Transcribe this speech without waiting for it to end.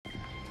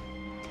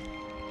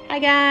Hi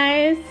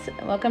guys,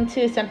 welcome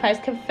to Senpai's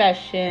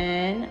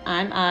Confession.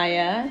 I'm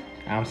Aya.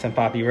 I'm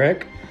Senpapi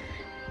Rick.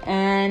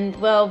 And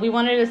well, we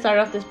wanted to start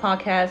off this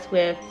podcast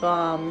with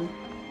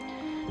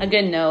a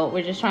good note.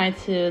 We're just trying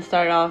to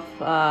start off,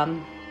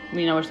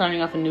 we're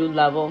starting off a new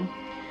level.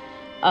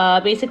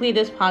 Basically,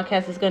 this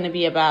podcast is going to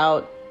be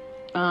about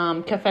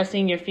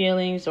confessing your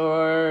feelings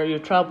or your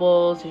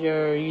troubles,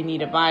 you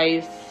need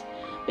advice.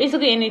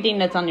 Basically, anything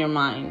that's on your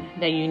mind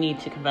that you need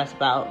to confess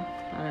about.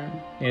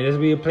 Yeah, this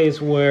will be a place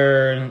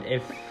where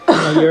if you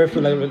ever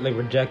feel like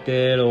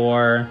rejected,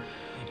 or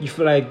you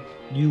feel like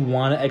you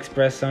want to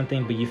express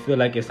something but you feel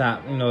like it's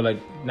not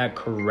not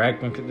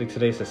correct in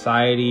today's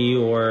society,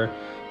 or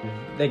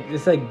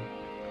basically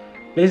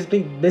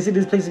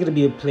this place is gonna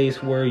be a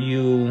place where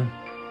you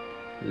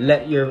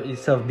let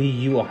yourself be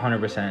you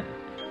 100%.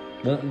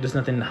 There's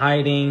nothing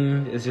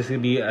hiding. It's just gonna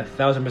be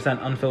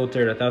 1,000%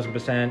 unfiltered,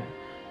 1,000%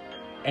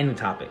 any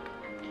topic.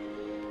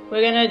 We're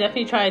going to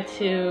definitely try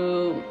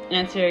to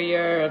answer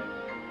your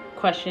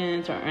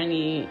questions or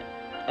any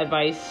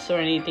advice or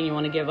anything you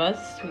want to give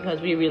us,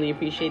 because we really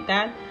appreciate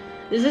that.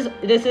 This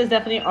is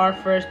definitely our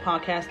first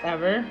podcast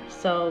ever,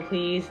 so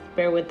please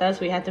bear with us.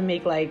 We had to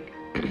make like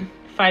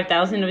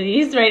 5,000 of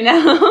these right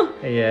now.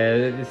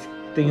 Yeah,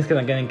 things kind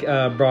of getting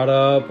brought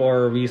up,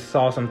 or we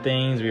saw some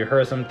things, we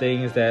heard some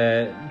things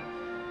that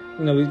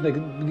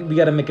we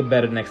got to make it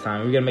better next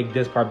time. We got to make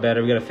this part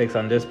better. We got to fix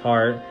on this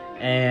part.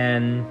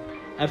 And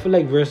I feel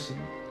like we're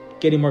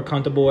getting more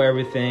comfortable with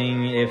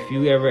everything. If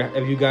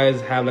you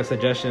guys have like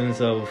suggestions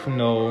of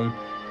little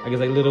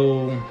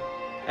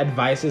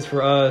advices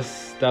for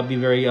us, that'd be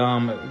very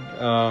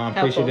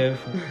appreciative.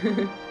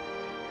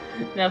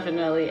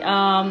 Definitely.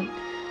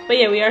 But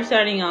yeah, we are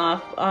starting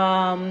off.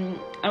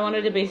 I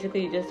wanted to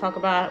basically just talk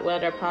about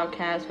what our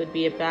podcast would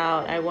be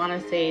about. I want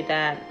to say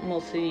that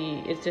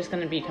mostly it's just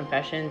going to be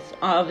confessions.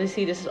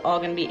 Obviously, this is all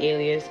going to be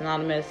alias,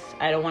 anonymous.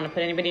 I don't want to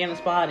put anybody on the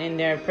spot in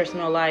their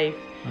personal life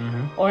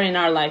or in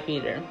our life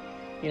either.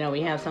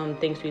 We have some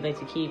things we like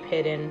to keep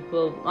hidden.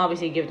 We'll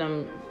obviously give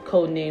them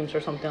code names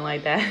or something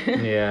like that.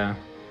 Yeah.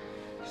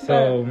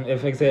 So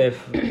if that's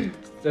going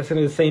to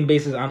be the same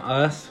basis on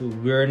us,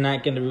 we're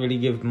not going to really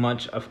give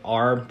much of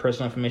our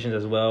personal information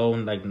as well.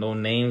 Like no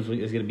names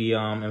is going to be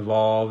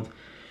involved.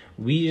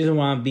 We just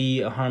want to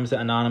be 100%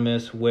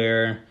 anonymous,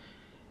 where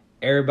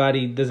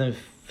everybody doesn't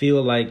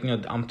feel like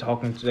I'm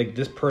talking to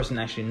this person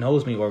actually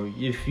knows me. Or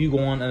if you go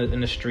on in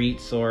the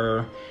streets,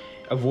 or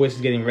a voice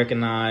is getting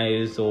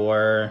recognized,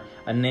 or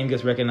a name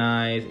gets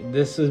recognized,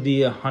 this would be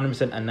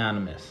 100%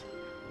 anonymous,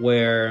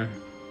 where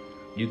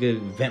you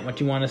could vent what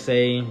you want to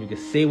say, you could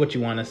say what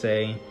you want to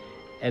say,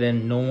 and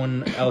then no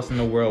one else in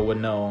the world would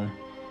know.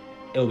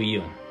 It'll be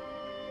you.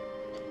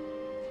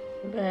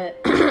 But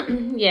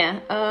yeah,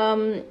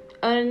 and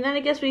then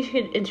I guess we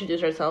should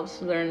introduce ourselves,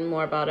 learn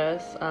more about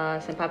us.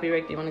 Senpapi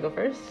Rick, do you want to go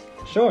first?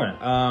 Sure.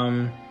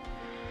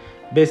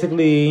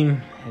 Basically,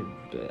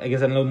 I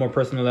guess at a little more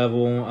personal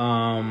level,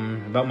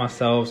 about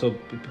myself. So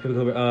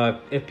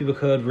if people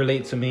could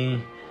relate to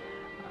me,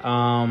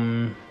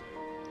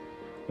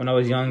 when I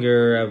was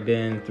younger, I've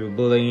been through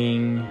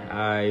bullying.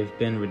 I've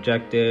been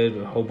rejected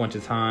a whole bunch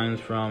of times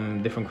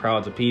from different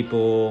crowds of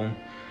people.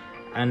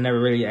 I never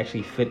really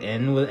actually fit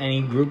in with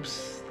any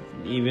groups.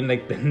 Even the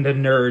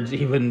nerds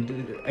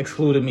even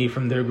excluded me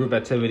from their group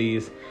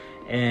activities.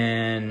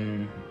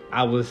 And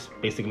I was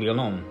basically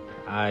alone.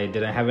 I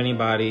didn't have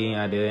anybody.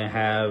 I didn't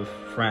have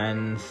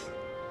friends.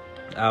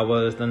 I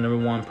was the number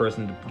one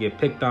person to get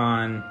picked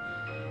on.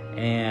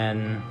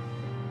 And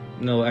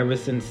ever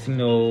since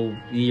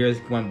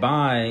years went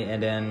by,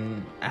 and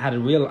then I had a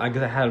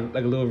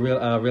little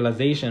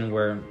realization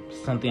where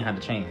something had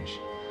to change,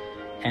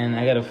 and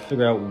I got to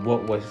figure out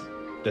what was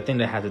the thing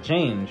that had to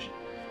change.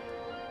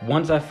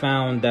 Once I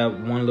found that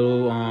one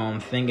little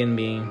thing in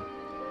me,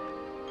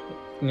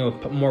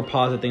 more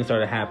positive things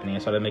started happening. I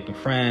started making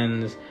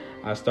friends.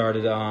 I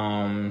started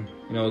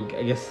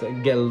I guess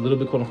get a little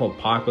bit quote unquote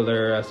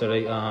popular. I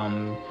started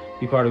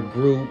be part of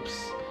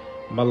groups.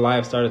 My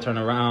life started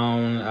turning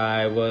around.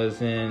 I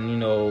was in,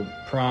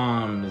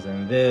 proms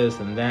and this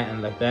and that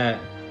and like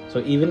that. So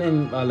even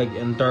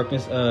in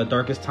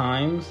darkest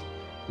times,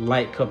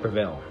 light could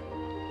prevail.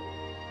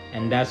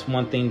 And that's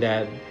one thing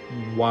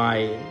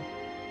why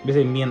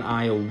basically me and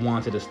I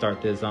wanted to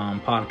start this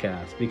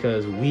podcast,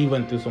 because we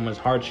went through so much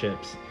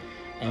hardships,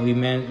 and we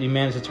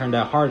managed to turn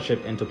that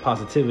hardship into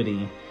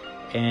positivity,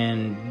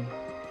 and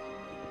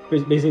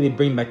basically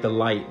bring back the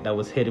light that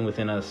was hidden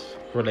within us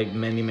for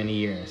many, many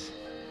years.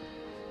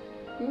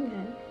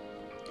 Okay.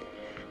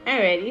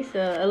 Alrighty, so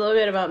a little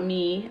bit about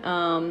me.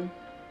 I'm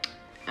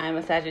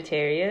a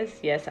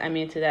Sagittarius. Yes, I'm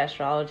into the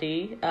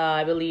astrology.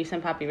 I believe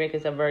Senpapi Rick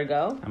is a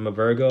Virgo. I'm a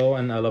Virgo,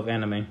 and I love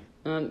anime.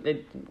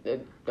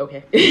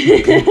 Okay.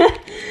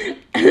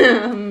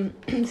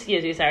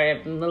 Excuse me, sorry,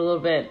 I'm a little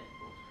bit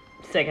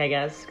sick, I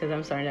guess, because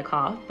I'm starting to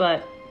cough.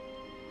 But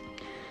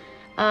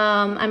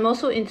I'm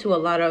also into a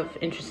lot of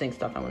interesting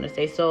stuff, I want to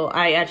say. So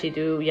I actually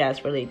do,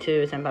 relate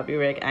to Senpapi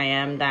Rick. I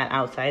am that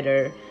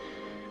outsider.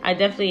 I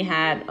definitely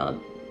had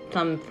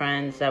some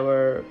friends that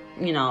were,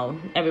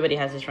 everybody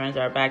has his friends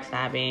that are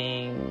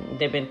backstabbing.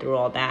 They've been through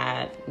all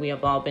that. We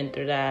have all been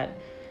through that.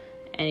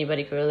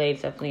 Anybody can relate,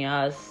 it's definitely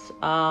us.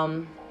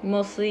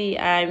 Mostly,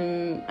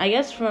 I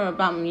guess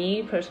about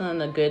me personally, in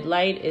the good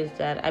light, is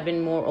that I've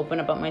been more open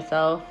about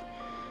myself.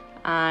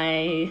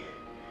 I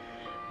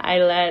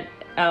let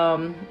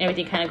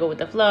everything kind of go with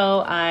the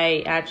flow.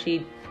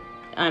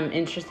 I'm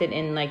interested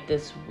in like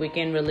this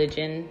Wiccan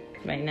religion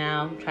right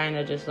now, trying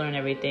to just learn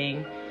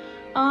everything.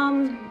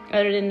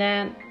 Other than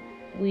that,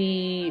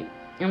 we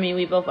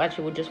both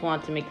actually would just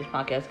want to make this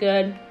podcast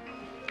good.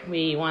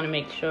 We want to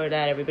make sure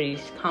that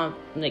everybody's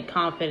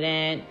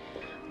confident,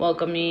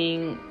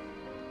 welcoming,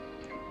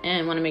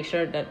 and want to make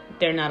sure that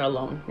they're not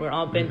alone. We're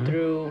all been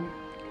through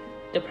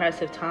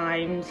depressive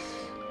times,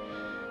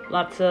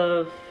 lots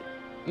of,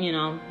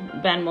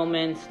 bad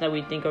moments that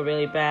we think are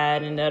really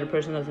bad, and the other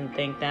person doesn't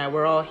think that.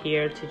 We're all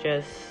here to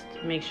just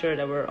make sure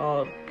that we're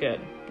all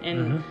good.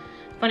 And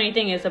funny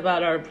thing is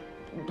about our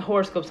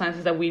horoscope signs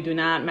is that we do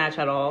not match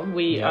at all.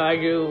 We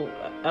argue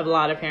a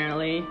lot,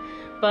 apparently.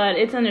 But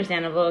it's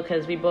understandable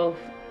because we both,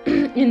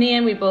 in the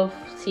end, we both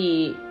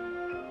see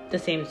the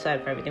same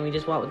side for everything. We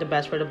just want the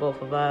best for the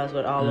both of us,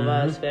 with all of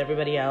us, for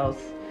everybody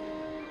else.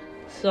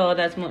 So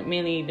that's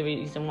mainly the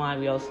reason why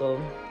we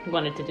also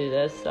wanted to do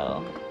this.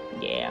 So,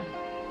 yeah.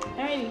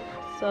 Alrighty.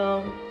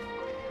 So,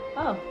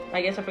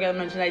 I guess I forgot to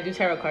mention I do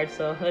tarot cards.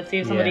 So let's see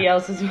if somebody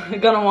else is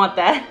gonna want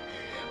that.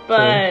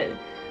 But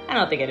I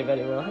don't think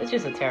anybody will. It's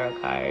just a tarot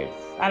cards.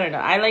 I don't know.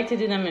 I like to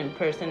do them in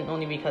person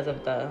only because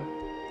of the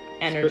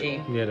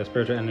energy. The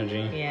spiritual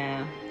energy.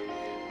 Yeah.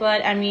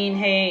 But,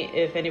 hey,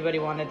 if anybody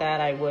wanted that,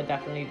 I would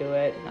definitely do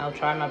it. I'll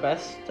try my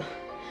best.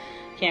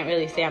 Can't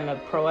really say I'm a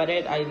pro at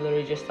it. I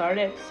literally just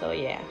started. So,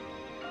 yeah.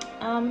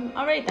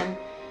 Alright then.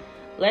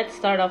 Let's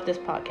start off this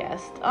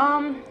podcast.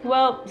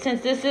 Well,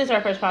 since this is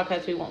our first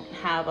podcast, we won't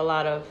have a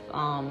lot of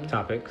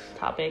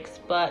topics.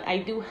 But I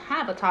do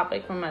have a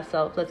topic for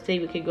myself. Let's see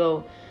if we could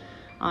go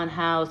on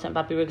how St.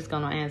 Papi Rick is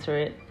going to answer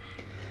it.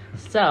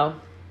 So,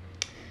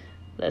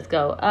 let's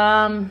go.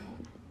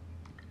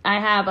 I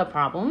have a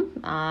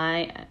problem.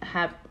 I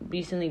have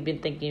recently been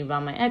thinking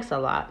about my ex a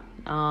lot.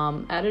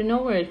 Out of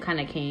nowhere it kind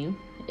of came.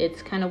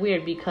 It's kind of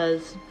weird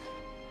because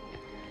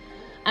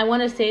I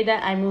want to say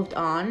that I moved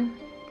on,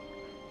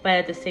 but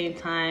at the same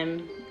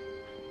time,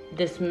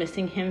 this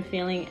missing him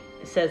feeling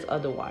says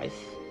otherwise.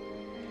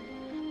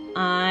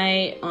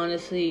 I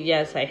honestly,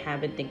 yes, I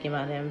have been thinking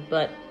about him,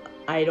 but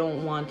I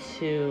don't want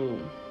to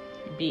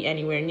be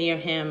anywhere near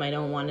him. I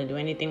don't want to do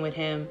anything with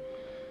him.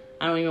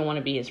 I don't even want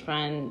to be his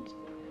friend.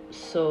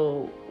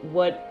 So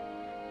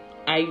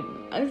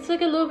it's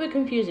like a little bit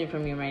confusing for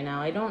me right now.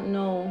 I don't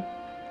know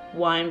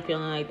why I'm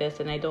feeling like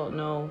this, and I don't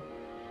know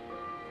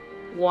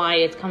why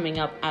it's coming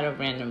up out of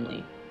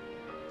randomly.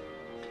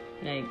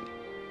 Like,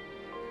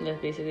 that's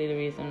basically the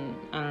reason.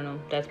 I don't know.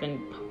 That's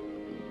been,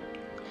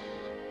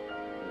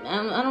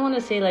 I don't want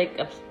to say like,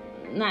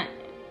 not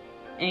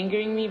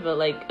angering me, but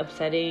like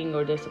upsetting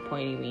or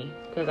disappointing me,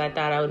 because I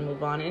thought I would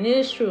move on. And it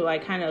is true. I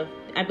think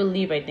I'd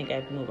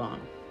move on,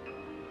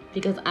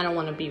 because I don't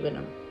want to be with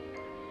him.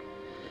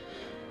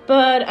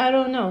 But I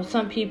don't know.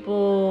 Some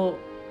people,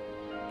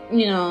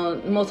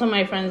 most of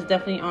my friends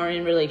definitely are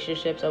in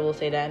relationships. I will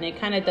say that. And it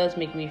kind of does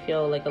make me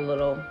feel like a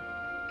little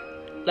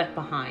left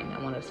behind, I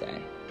want to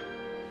say.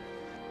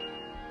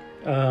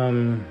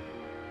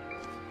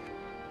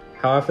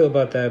 How I feel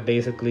about that,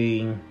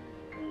 basically,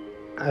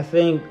 I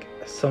think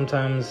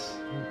sometimes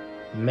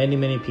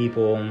many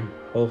people,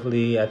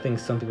 hopefully, I think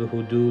some people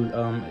who do,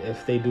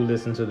 if they do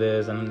listen to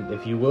this, and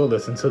if you will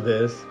listen to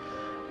this,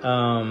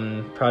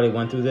 probably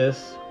went through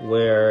this,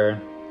 where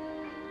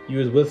you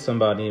was with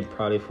somebody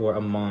probably for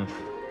a month,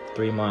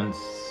 3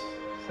 months,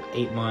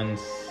 8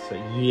 months, a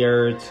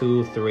year,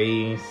 2,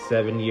 3,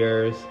 7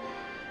 years,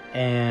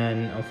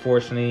 and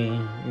unfortunately,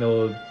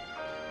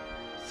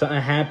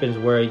 something happens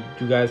where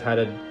you guys had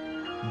a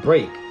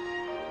break,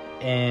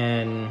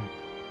 and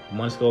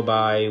months go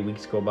by,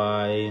 weeks go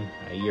by,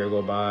 a year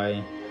go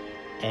by,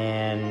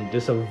 and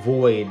just a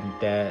void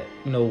that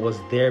was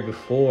there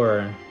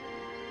before,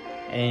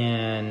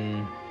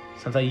 and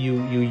sometimes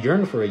you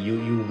yearn for it,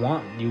 you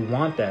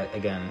want that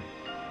again,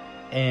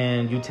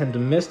 and you tend to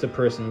miss the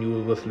person you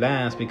were with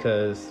last,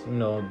 because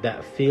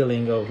that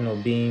feeling of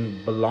being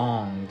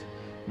belonged,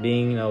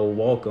 being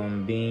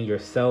welcome, being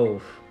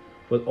yourself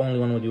was only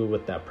when you were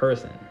with that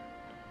person.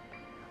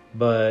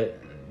 But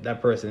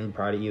that person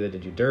probably either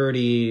did you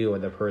dirty, or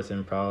that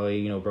person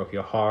probably broke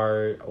your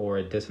heart,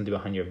 or did something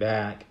behind your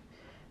back.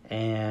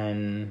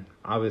 And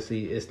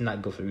obviously it's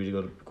not good for you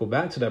to go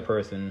back to that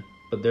person,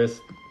 but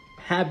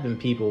have been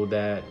people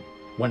that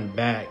went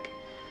back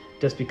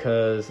just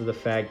because of the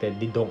fact that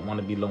they don't want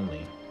to be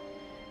lonely.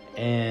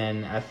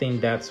 And I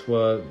think that's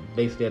what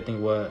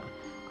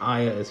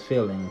Aya is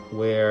feeling,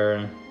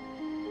 where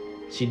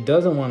she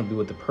doesn't want to be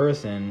with the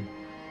person,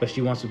 but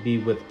she wants to be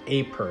with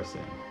a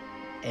person.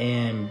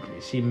 And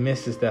she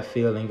misses that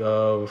feeling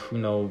of,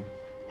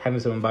 having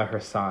someone by her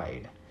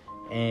side,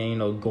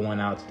 and, going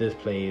out to this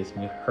place,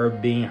 her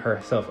being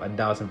herself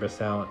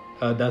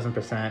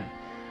 1,000%,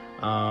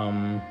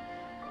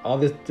 all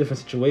these different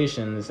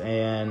situations.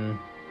 And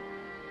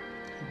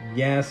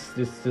yes,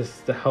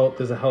 there's a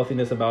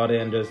healthiness about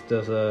it, and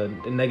there's a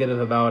negative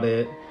about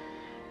it.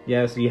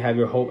 Yes, you have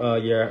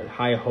your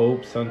high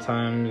hopes.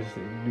 Sometimes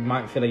you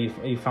might feel like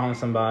you found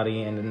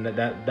somebody, and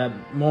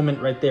that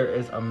moment right there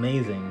is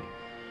amazing.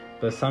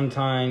 But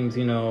sometimes,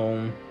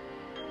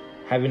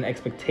 having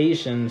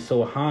expectations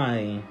so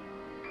high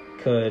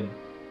could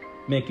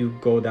make you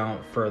go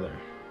down further.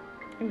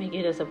 It make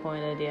you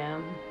disappointed,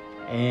 yeah.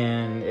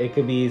 And it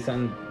could be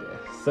something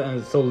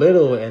so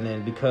little, and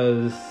then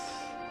because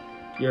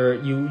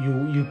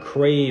you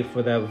crave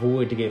for that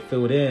void to get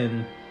filled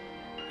in,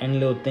 any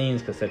little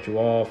things could set you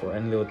off, or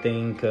any little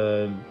thing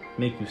could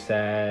make you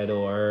sad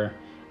or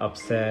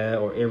upset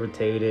or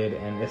irritated,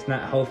 and it's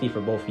not healthy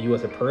for both you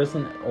as a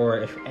person, or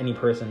if any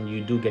person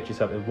you do get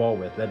yourself involved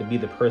with, let it be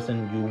the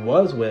person you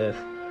was with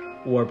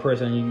or a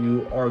person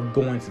you are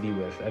going to be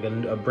with, like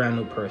a brand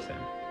new person.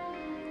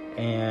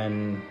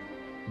 And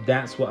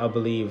that's what I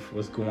believe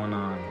was going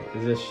on,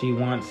 is that she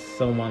wants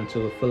someone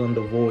to fill in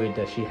the void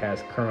that she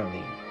has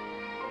currently.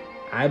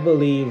 I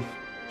believe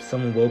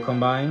someone will come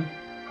by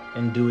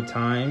in due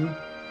time,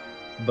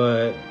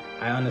 but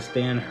I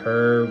understand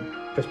her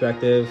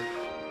perspective,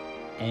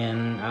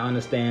 and I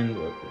understand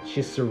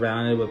she's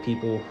surrounded with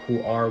people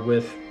who are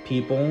with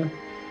people,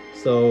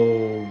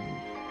 so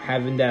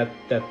having that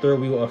third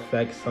wheel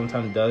effect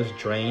sometimes does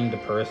drain the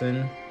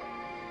person,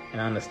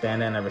 and I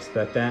understand that and I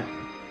respect that.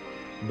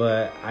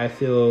 But I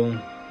feel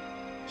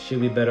she'll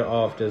be better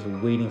off just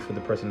waiting for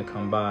the person to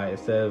come by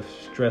instead of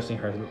stressing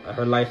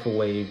her life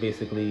away,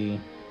 basically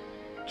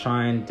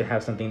trying to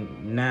have something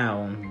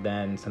now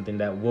than something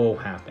that will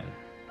happen.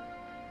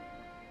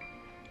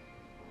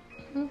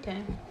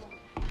 Okay.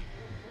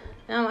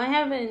 Now, I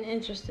have an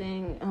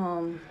interesting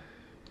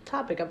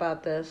topic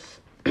about this.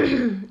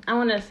 I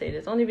want to say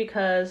this only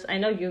because I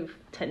know you've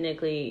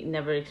technically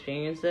never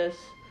experienced this,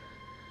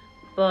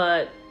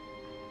 but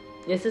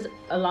this is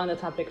along the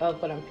topic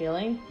of what I'm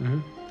feeling. Mm-hmm.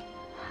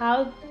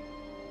 How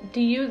do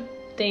you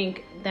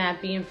think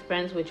that being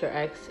friends with your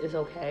ex is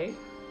okay?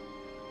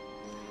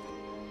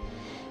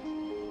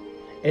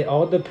 It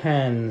all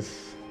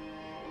depends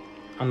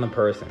on the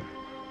person.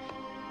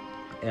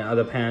 And it all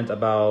depends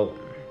about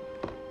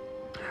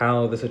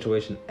how the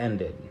situation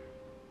ended.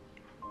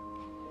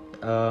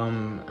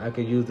 I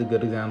could use a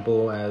good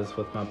example as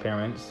with my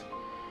parents.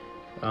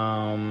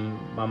 My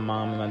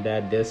mom and my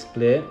dad did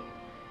split.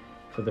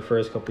 For the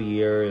first couple of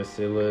years,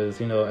 it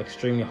was,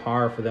 extremely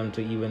hard for them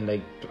to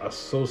even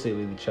associate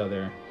with each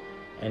other.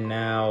 And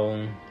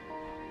now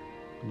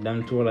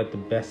them two are like the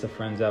best of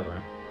friends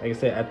ever. Like I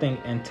said, I think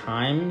in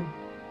time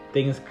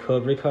things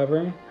could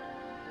recover,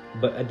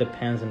 but it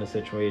depends on the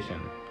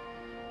situation.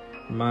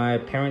 My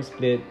parents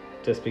split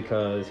just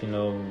because,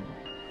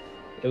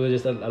 it was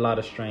just a lot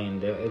of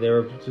strain. They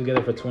were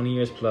together for 20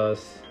 years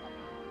plus,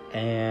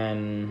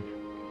 and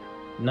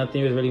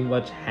nothing was really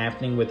much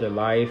happening with their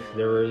life.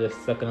 They were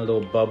just stuck in a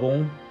little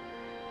bubble.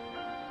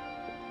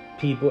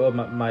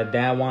 My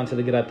dad wanted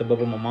to get out the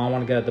bubble. My mom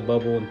wanted to get out the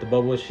bubble. The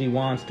bubble she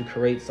wants to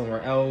create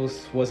somewhere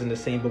else wasn't the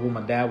same bubble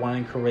my dad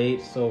wanted to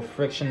create. So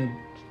friction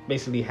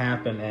basically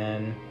happened,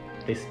 and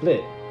they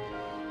split.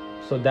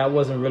 So that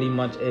wasn't really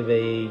much of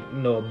a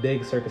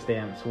big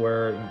circumstance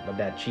where my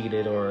dad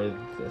cheated or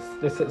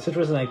this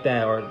situation like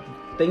that, or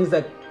things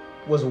that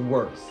was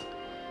worse.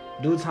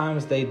 Due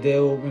times they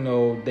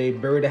did, they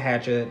buried the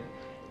hatchet.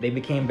 They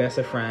became best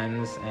of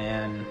friends,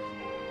 and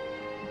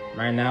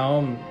right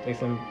now,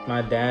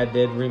 my dad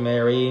did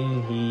remarry.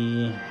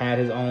 He had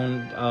his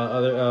own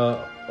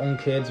own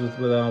kids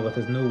with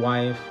his new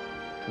wife.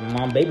 My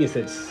mom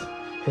babysits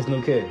his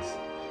new kids,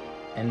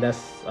 and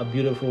that's a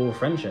beautiful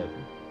friendship.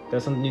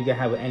 That's something you can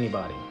have with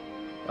anybody.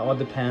 It all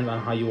depends on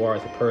how you are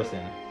as a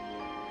person.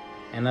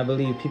 And I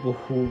believe people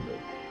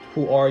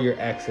who are your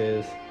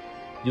exes,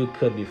 you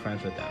could be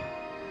friends with them.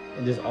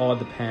 It just all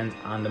depends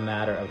on the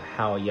matter of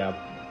how y'all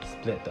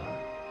split them.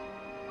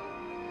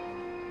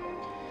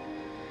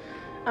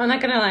 I'm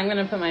not gonna lie, I'm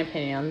gonna put my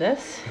opinion on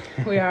this.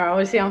 We are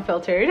obviously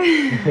unfiltered.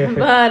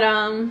 But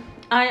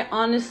I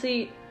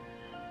honestly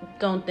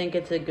don't think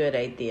it's a good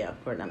idea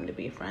for them to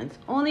be friends.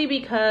 Only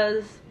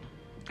because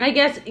I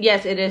guess,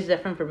 yes, it is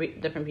different for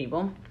different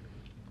people.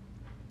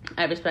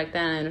 I respect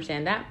that and I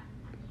understand that.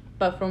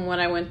 But from what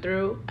I went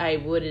through, I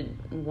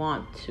wouldn't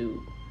want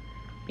to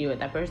be with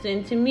that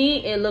person. To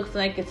me, it looks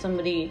like it's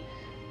somebody,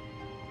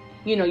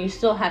 you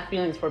still have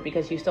feelings for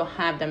because you still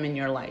have them in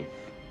your life.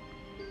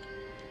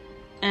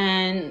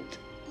 And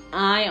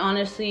I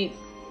honestly,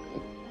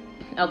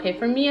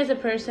 for me as a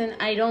person,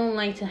 I don't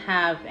like to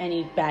have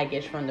any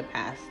baggage from the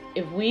past.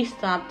 If we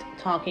stopped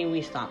talking,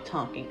 we stopped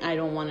talking. I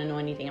don't want to know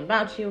anything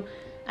about you.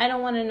 I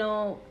don't want to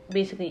know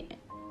basically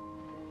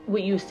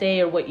what you say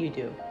or what you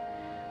do.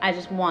 I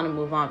just want to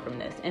move on from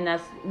this. And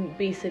that's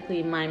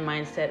basically my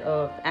mindset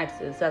of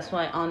exes. That's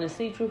why,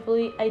 honestly,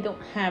 truthfully, I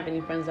don't have any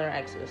friends that are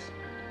exes.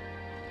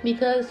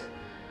 Because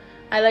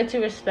I like to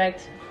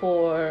respect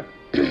for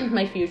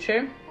my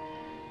future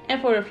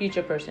and for a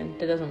future person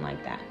that doesn't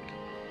like that.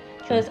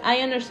 Because I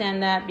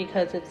understand that,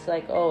 because it's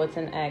like, oh, it's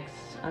an ex.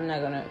 I'm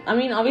not gonna. I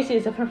mean, obviously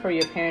it's different for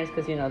your parents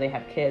because they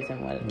have kids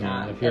and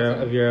whatnot.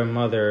 Yeah, if you're a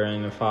mother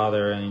and a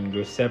father and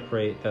you're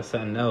separate, that's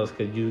something else,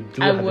 because you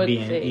do have to be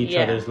in each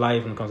other's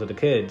life when it comes to the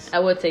kids. I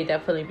would say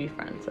definitely be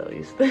friends at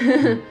least.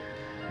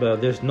 But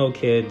there's no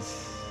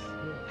kids,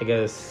 I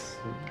guess.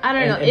 I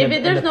don't know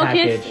if there's no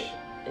kids.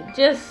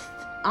 Just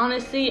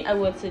honestly, I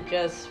would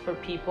suggest for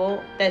people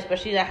that,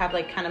 especially that have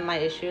like kind of my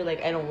issue,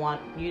 like I don't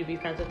want you to be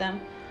friends with them,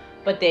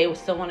 but they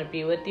still want to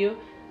be with you.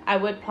 I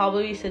would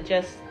probably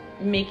suggest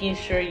making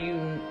sure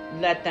you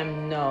let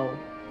them know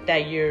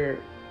that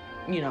you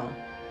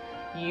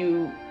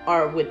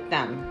are with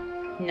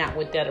them, not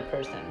with the other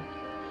person.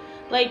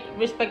 Like,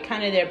 respect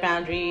kind of their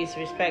boundaries,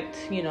 respect,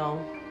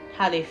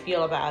 how they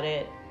feel about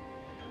it.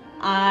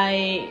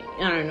 I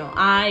don't know.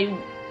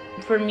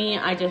 For me,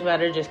 I just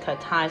rather just cut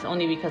ties,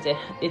 only because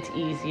it's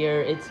easier,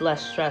 it's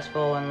less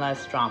stressful and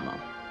less drama.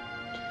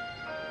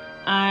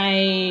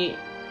 I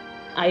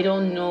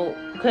don't know,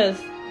 because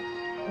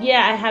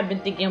I have been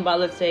thinking about,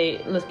 let's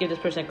give this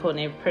person a code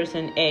name,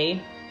 person A,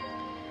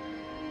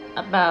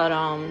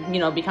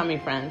 about becoming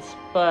friends.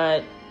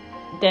 But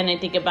then I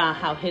think about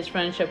how his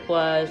friendship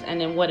was,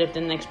 and then what if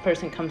the next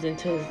person comes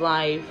into his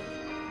life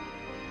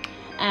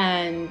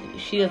and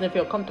she doesn't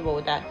feel comfortable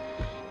with that?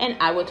 And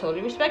I would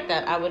totally respect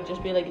that. I would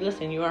just be like,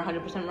 listen, you are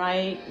 100%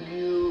 right.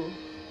 You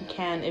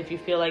can, if you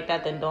feel like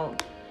that, then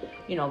don't,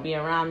 be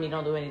around me,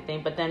 don't do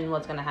anything. But then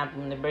what's going to happen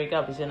when they break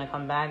up? He's going to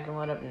come back and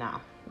whatever.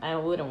 No, I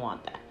wouldn't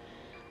want that.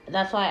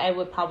 That's why I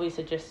would probably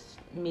suggest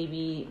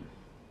maybe,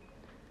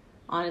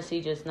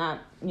 honestly, just not,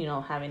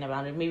 having a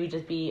boundary. Maybe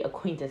just be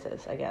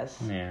acquaintances, I guess.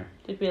 Yeah.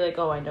 Just be like,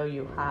 oh, I know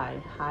you.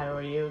 Hi, how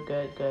are you?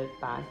 Good,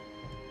 bye.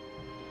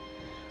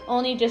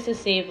 Only just to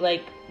save,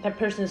 like, that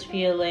person's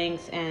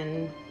feelings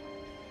and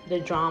the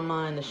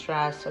drama and the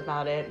stress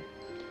about it.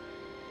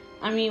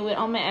 I mean, with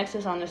all my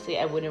exes, honestly,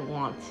 I wouldn't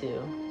want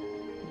to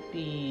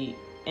be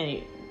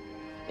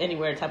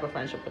anywhere type of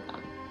friendship with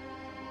them.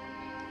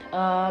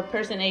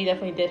 Person A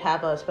definitely did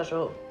have a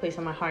special place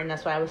in my heart, and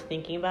that's why I was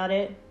thinking about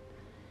it.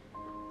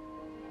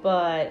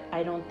 But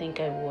I don't think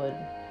I would,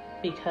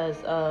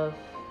 because of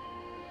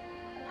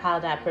how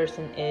that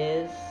person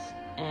is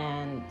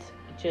and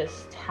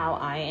just how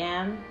I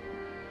am.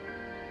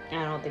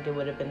 I don't think it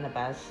would have been the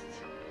best.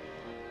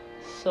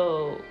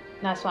 So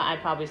that's why I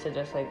probably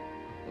suggest, like,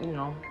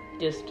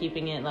 just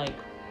keeping it, like,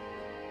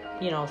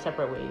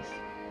 separate ways.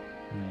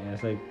 Yeah,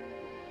 it's like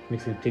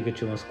mixing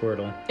Pikachu and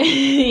Squirtle.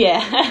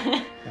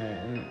 Yeah.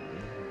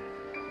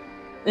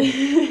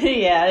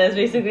 Yeah, that's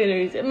basically the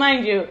reason.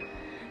 Mind you,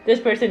 this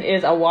person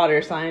is a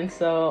water sign,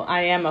 so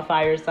I am a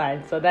fire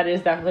sign, so that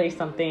is definitely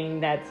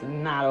something that's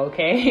not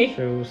okay.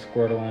 So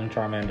Squirtle and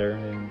Charmander,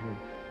 and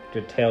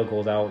your tail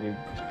goes out.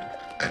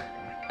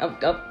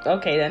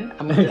 Okay then.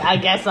 I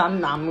guess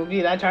I'm gonna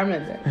be that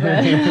Charmander.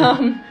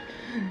 But,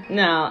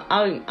 no,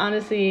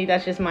 honestly,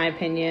 that's just my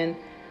opinion.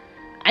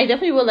 I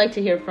definitely would like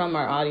to hear from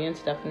our audience,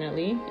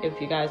 definitely.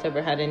 If you guys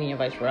ever had any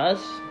advice for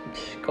us,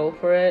 go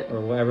for it. Or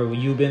whatever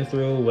you've been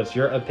through, what's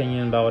your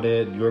opinion about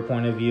it, your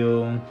point of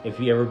view. If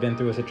you ever been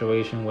through a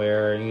situation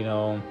where,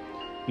 you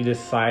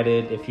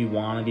decided if you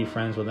want to be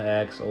friends with an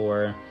ex,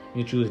 or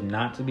you choose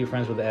not to be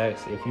friends with the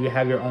ex. If you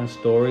have your own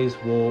stories,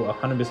 we'll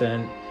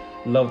 100%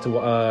 love to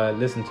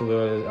listen to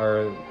it,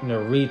 or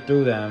read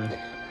through them.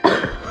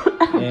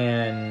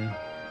 And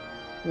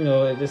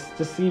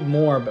just see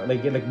more,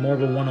 like more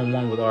of a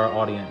one-on-one with our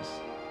audience.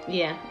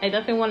 Yeah, I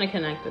definitely want to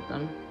connect with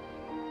them.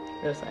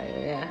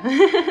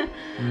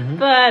 Mm-hmm.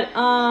 But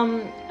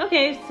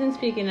okay, since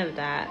speaking of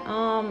that,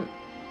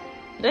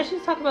 let's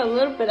just talk about a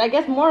little bit, I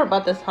guess, more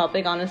about this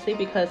topic, honestly,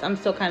 because I'm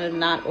still kind of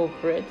not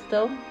over it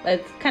still.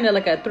 It's kind of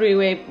like a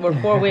 3-way or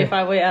 4-way,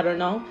 5-way, I don't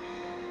know,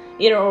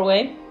 either or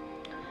way.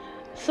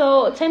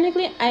 So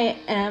technically I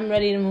am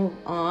ready to move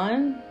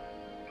on,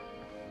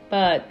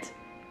 but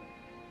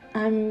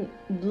I'm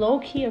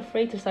low-key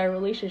afraid to start a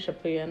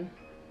relationship again.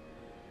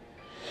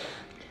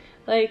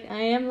 Like, I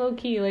am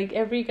low-key, like,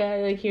 every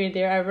guy, like, here and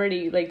there, I've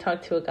already, like,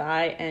 talked to a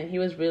guy, and he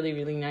was really,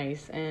 really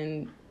nice,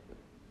 and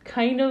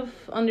kind of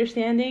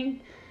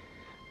understanding,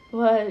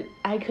 but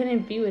I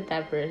couldn't be with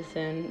that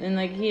person, and,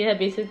 like, he had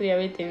basically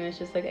everything, and it's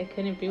just, like, I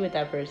couldn't be with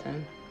that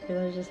person. It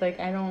was just, like,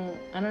 I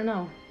don't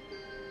know.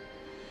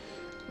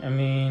 I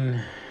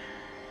mean,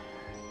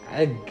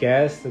 I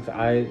guess if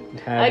I'm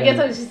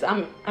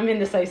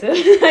indecisive.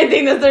 I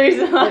think that's the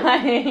reason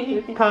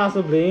why.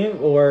 Possibly,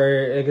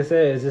 or like I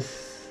said, it's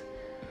just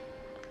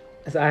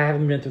I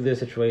haven't been through this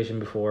situation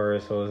before,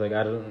 so it's like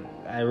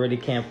I really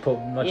can't put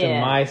much of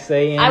my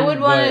say in. I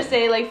would want to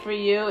say, like, for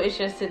you, it's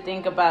just to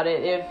think about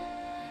it if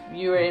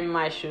you were in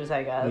my shoes,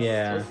 I guess.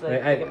 Yeah, just,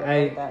 like, think about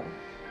it like that.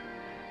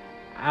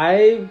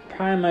 I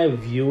probably might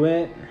view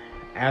it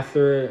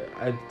after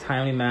a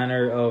timely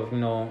manner of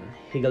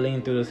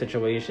higgling through the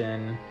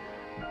situation.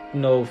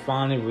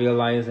 Finally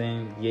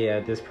realizing,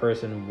 this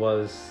person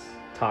was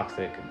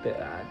toxic.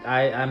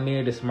 I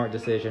made a smart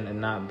decision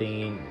in not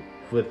being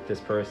with this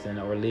person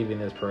or leaving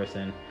this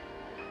person.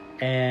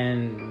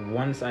 And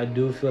once I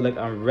do feel like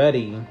I'm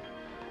ready,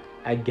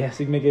 I guess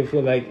you make it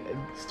feel like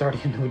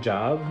starting a new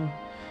job,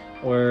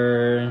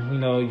 or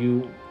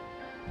you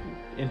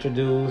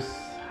introduce,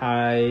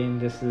 hi,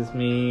 this is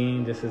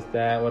me, this is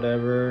that,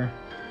 whatever.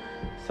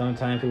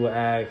 Sometimes people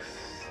ask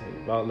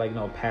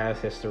about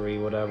past history,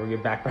 whatever, your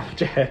background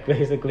check,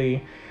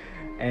 basically.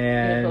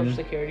 And Social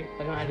security, I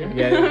can imagine.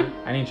 Yeah,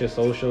 I need your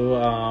social.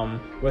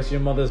 What's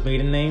your mother's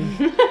maiden name?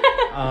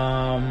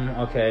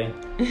 Okay.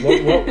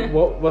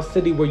 What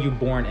city were you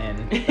born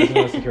in? That's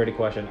another security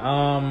question.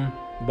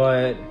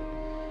 But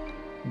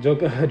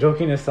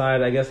joking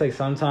aside, I guess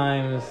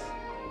sometimes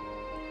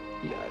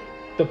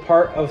the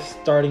part of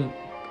starting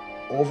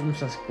over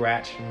from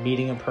scratch,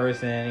 meeting a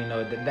person,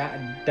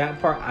 that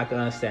part I can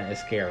understand is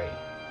scary.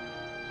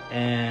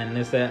 And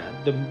it's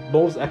that the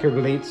most I could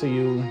relate to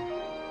you,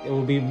 it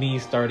will be me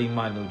starting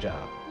my new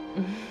job.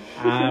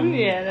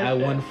 I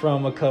went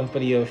from a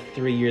company of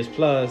 3 years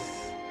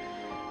plus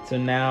to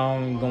now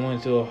I'm going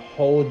to a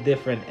whole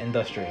different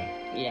industry.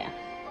 Yeah.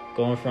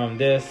 Going from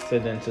this to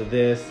then to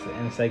this,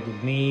 and it's like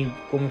me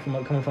coming from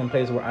a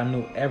place where I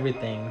knew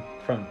everything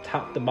from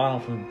top to bottom,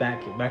 from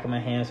back of my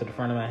hand to the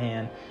front of my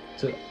hand,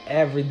 to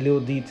every little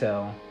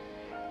detail,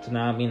 to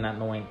now me not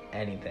knowing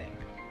anything.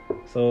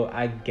 So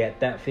I get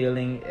that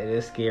feeling. It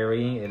is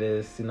scary. It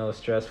is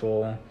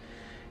stressful.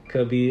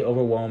 Could be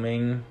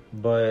overwhelming,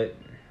 but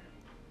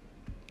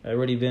it's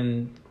already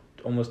been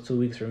almost 2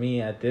 weeks for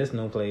me at this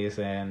new place,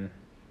 and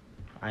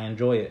I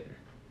enjoy it.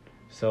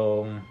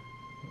 So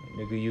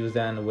you could use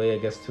that in a way, I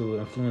guess, to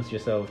influence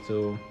yourself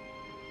to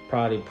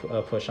probably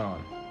push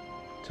on,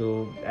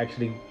 to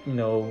actually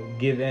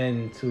give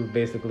in to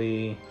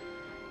basically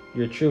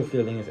your true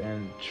feelings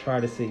and try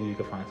to see if you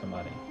can find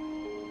somebody.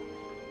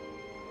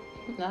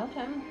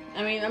 Okay.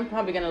 I mean, I'm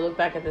probably going to look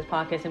back at this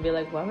podcast and be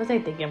like, what was I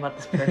thinking about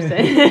this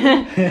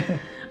person?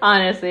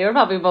 Honestly, we're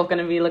probably both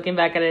going to be looking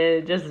back at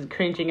it, just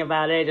cringing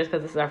about it, just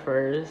because it's our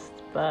first.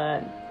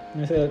 But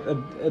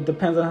it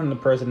depends on the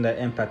person that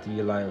impacted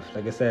your life.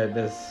 Like I said,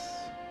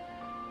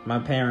 my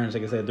parents,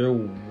 like I said, they're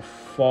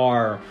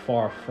far,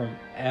 far from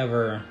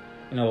ever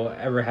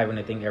having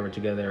anything ever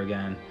together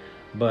again.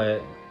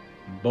 But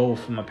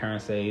both of my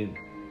parents say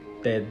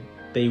that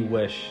they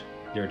wish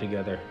they were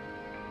together.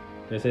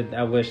 They said,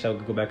 I wish I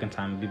could go back in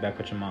time and be back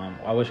with your mom.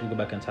 I wish I could go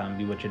back in time and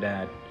be with your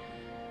dad.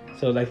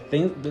 So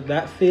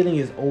that feeling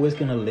is always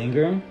going to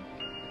linger,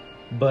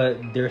 but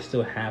they're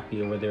still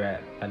happy where they're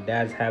at. My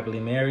dad's happily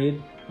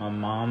married. My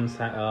mom's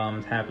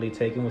happily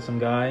taken with some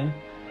guy,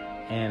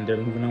 and they're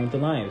moving on with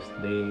their lives.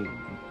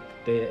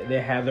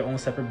 They have their own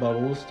separate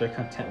bubbles. They're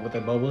content with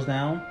their bubbles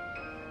now.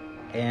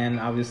 And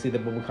obviously the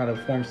bubble kind of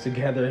forms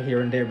together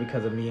here and there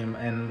because of me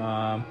and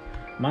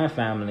my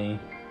family.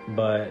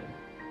 But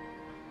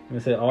like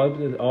I said,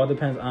 it all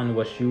depends on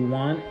what you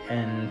want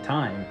and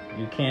time.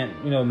 You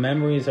can't,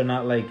 memories are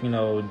not like,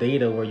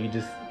 data where you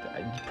just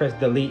press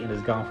delete and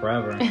it's gone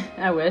forever.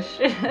 I wish.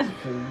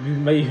 You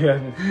may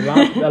have,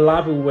 a lot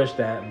of people wish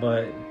that,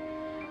 but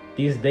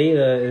these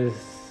data is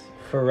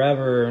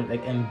forever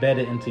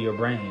embedded into your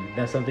brain.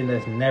 That's something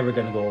that's never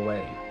going to go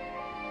away.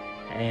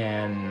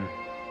 And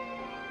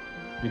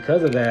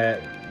because of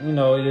that, you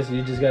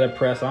just got to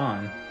press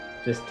on.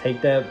 Just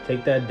take that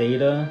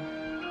data,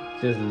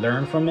 just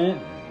learn from it,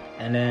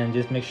 and then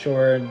just make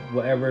sure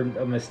whatever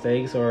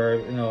mistakes or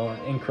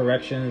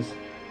incorrections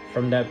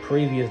from that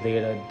previous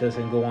data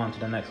doesn't go on to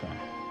the next one.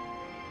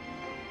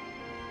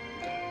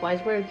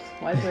 Wise words.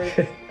 Thank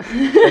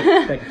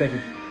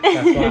you.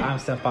 That's why I'm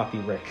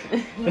Senpapi Rick.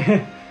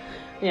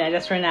 Yeah,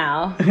 just for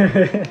now.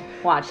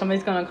 Watch,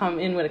 somebody's gonna come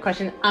in with a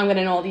question. I'm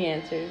gonna know all the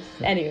answers.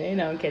 Anyway,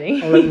 no, I'm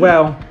kidding.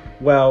 Well,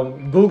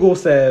 Google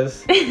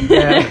says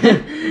that.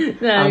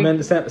 I mean,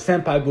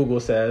 Senpai Google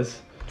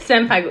says.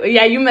 Senpai,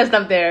 yeah, you messed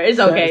up there. It's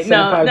okay.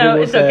 No,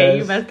 Google it's okay.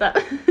 You messed up.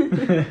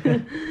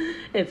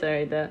 It's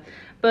alright though.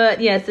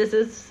 But yes, this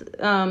is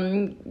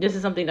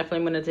something definitely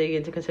I'm gonna take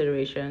into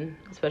consideration,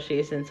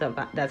 especially since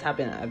that's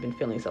happened. I've been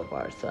feeling so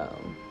far. So,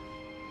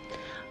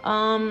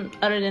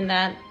 other than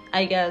that,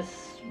 I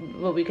guess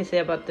what we could say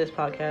about this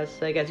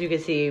podcast, I guess you can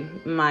see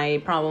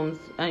my problems.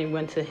 I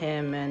went to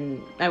him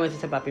and I went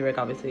to Senpapi Rick,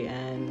 obviously,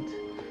 and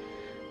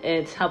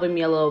it's helping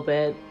me a little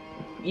bit.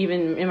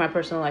 Even in my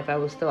personal life, I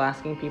was still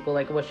asking people,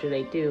 like, what should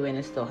I do? And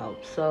it still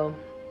helps. So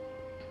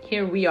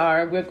here we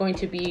are. We're going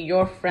to be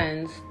your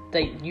friends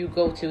that you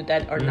go to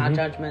that are not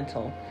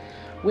judgmental.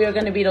 We are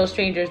going to be those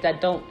strangers that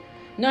don't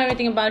know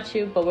everything about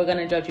you, but we're going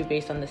to judge you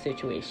based on the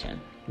situation.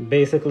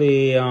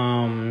 Basically,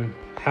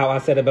 how I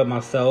said about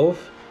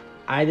myself,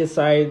 I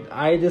decided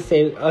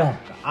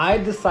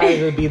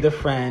to be the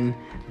friend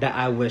that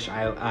I wish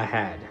I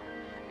had.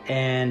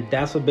 And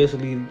that's what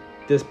basically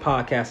this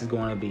podcast is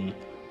going to be.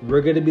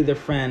 We're going to be the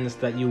friends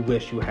that you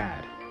wish you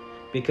had.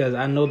 Because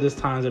I know there's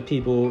times that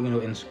people,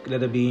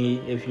 let it be,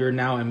 if you're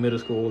now in middle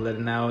school, let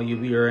it now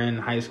you're in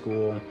high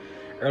school,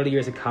 early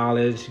years of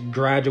college,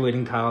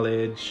 graduating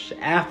college,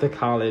 after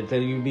college, that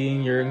you be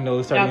in your,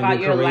 starting a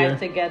new career. Life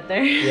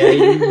together. Yeah,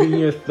 you be in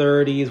your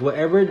 30s,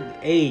 whatever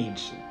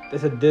age.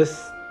 This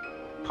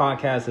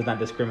podcast does not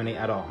discriminate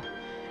at all.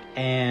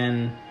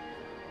 And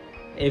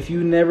if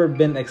you've never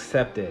been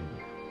accepted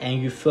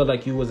and you feel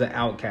like you was an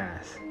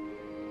outcast,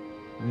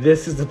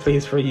 this is the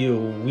place for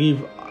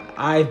you.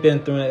 I've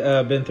been through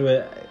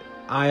it.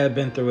 I have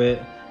been through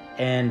it,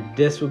 and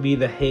this will be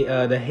the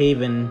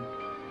haven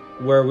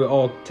where we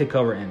all take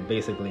cover in.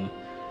 Basically,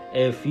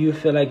 if you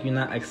feel like you're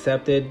not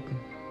accepted,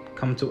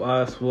 come to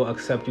us. We'll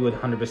accept you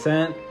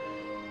 100%.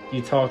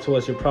 You talk to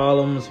us your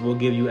problems. We'll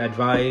give you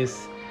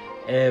advice.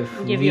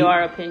 Give you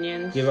our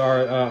opinions. Give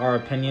our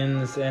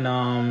opinions,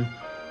 and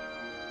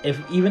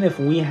if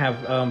we have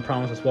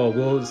problems as well,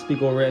 we'll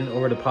speak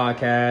over the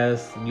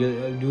podcast.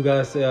 You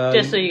guys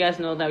just so you guys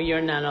know that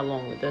you're not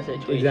alone with the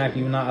situation.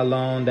 Exactly, you're not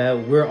alone.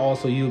 That we're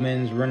also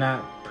humans. We're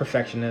not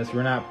perfectionists.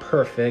 We're not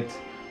perfect.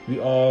 We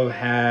all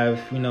have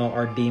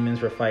our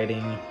demons we're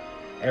fighting.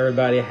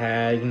 Everybody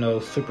had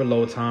super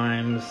low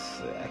times,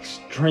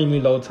 extremely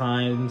low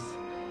times,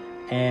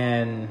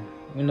 and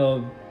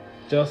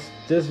just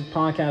this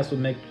podcast would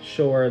make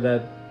sure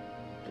that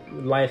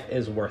life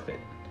is worth it.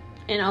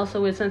 And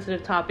also with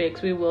sensitive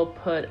topics, we will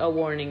put a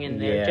warning in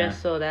there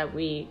just so that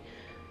we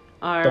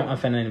don't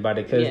offend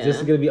anybody, because this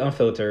is going to be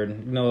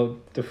unfiltered.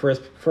 The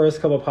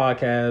first couple of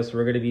podcasts,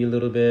 we're going to be a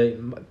little bit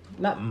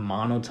not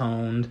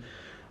monotoned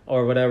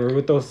or whatever.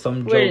 We'll throw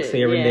some jokes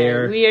here and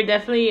there. We are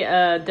definitely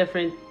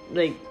different.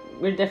 Like,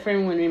 we're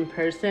different when in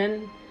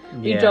person.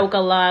 We joke a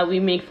lot. We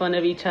make fun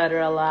of each other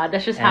a lot.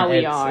 That's just how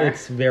we are.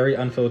 It's very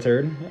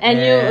unfiltered.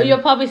 And you'll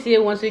probably see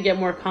it once we get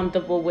more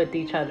comfortable with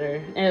each other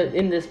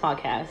in this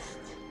podcast.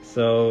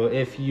 So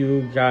if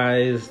you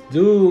guys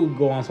do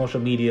go on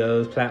social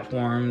media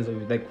platforms,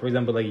 like for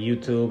example like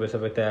YouTube or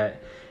stuff like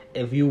that,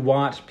 if you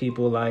watch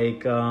people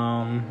like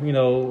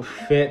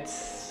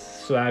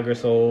Fitz, Swagger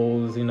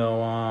Souls,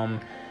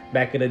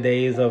 back in the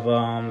days of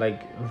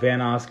like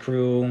Vanoss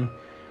Crew,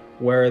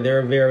 where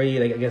they're very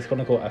like I guess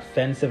quote unquote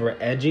offensive or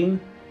edgy,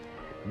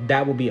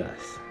 that will be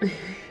us.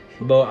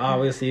 But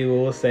obviously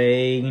we'll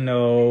say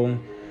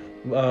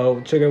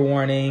trigger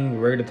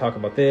warning, we're going to talk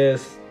about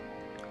this.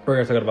 We're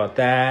going to talk about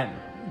that.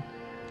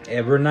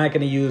 And we're not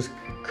going to use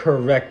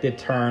corrected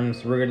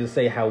terms. We're going to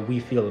say how we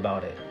feel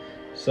about it.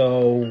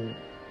 So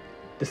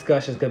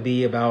discussions could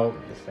be about,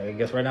 I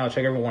guess right now,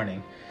 trigger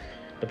warning,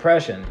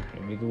 depression.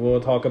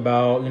 We'll talk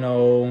about,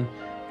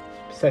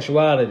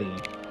 sexuality.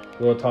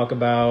 We'll talk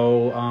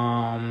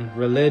about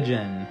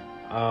religion,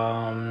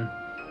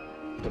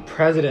 the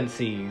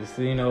presidencies,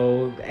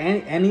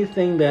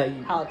 anything that...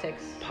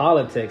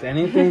 Politics.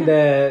 Anything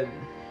that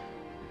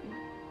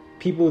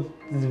people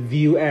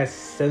view as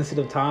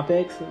sensitive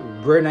topics,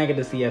 we're not going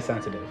to see as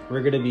sensitive.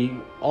 We're going to be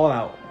all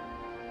out,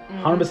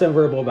 100%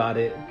 verbal about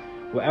it.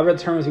 Whatever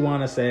terms you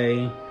want to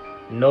say,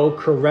 no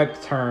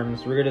correct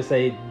terms. We're going to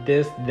say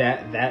this,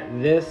 that,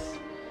 this,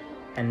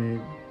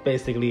 and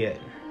basically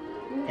it.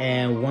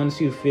 And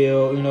once you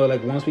feel,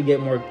 once we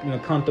get more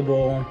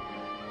comfortable,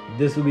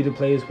 this will be the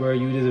place where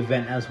you just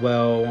vent as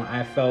well.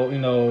 I felt,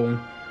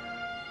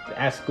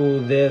 at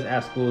school this,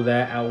 at school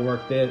that, at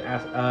work this,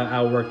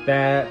 at work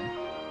that.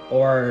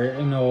 Or,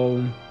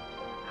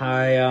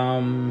 hi,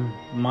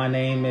 my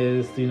name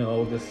is,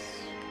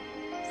 this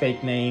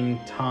fake name,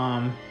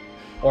 Tom.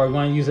 Or you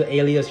want to use an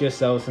alias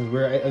yourself, since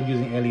we're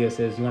using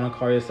aliases. You want to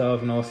call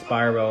yourself,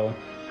 Spyro.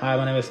 Hi,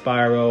 my name is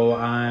Spyro.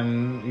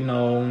 I'm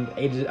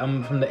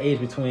from the age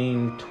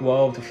between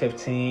 12 to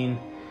 15.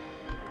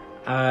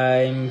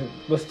 I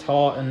was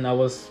taught and I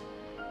was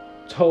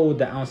told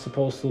that I'm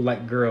supposed to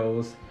like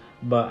girls,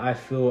 but I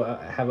feel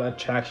I have an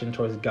attraction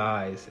towards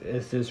guys.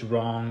 Is this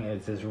wrong?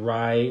 Is this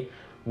right?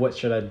 What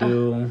should I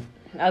do?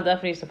 I'll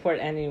definitely support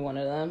any one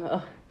of them.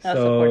 I'll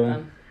support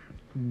them.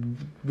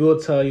 We'll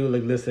tell you,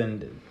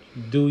 listen,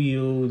 do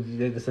you,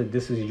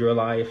 this is your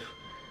life.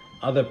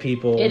 Other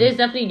people... It is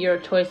definitely your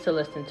choice to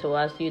listen to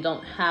us. You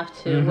don't have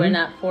to. Mm-hmm. We're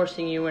not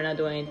forcing you. We're not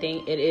doing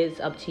anything. It is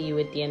up to you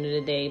at the end of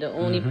the day. The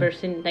only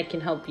person that can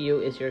help you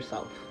is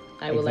yourself.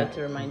 I would like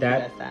to remind you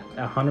guys that.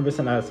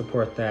 100% I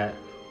support that.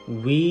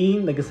 We,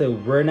 like I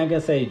said, we're not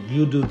going to say,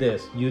 you do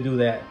this, you do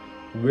that.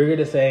 We're going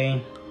to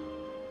say,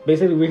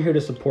 basically, we're here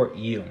to support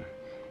you.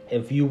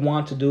 If you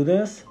want to do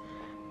this,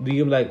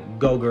 be like,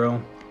 go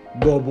girl,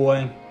 go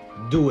boy,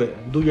 do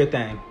it, do your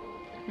thing.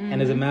 Mm-hmm.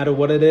 And it doesn't matter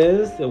what it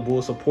is,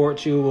 we'll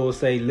support you. We'll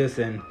say,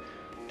 listen,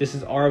 this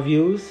is our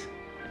views,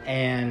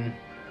 and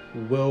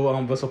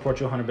we'll support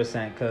you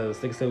 100%.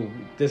 Because, like I said,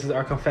 this is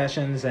our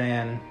confessions,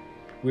 and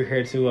we're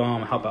here to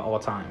help at all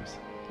times.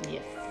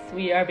 Yes.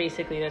 We are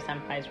basically the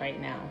senpais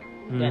right now.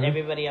 But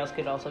everybody else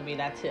could also be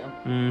that too.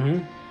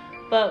 Mm-hmm.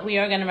 But we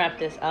are going to wrap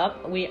this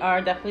up. We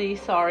are definitely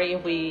sorry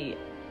if we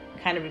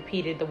kind of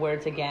repeated the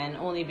words again.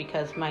 Only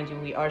because, mind you,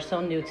 we are so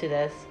new to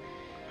this.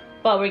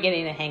 But we're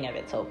getting the hang of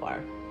it so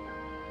far.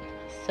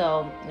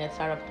 So, let's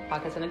start off the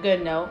podcast on a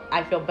good note.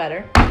 I feel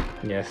better.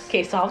 Yes.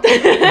 Case solved.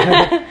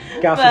 Caso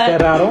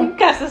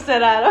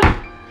cerrado.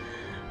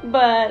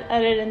 But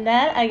other than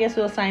that, I guess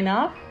we'll sign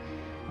off.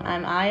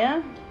 I'm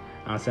Aya.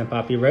 I'm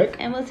Senpapi Rick.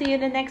 And we'll see you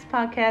in the next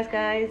podcast,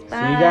 guys.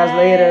 Bye. See you guys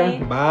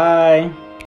later. Bye.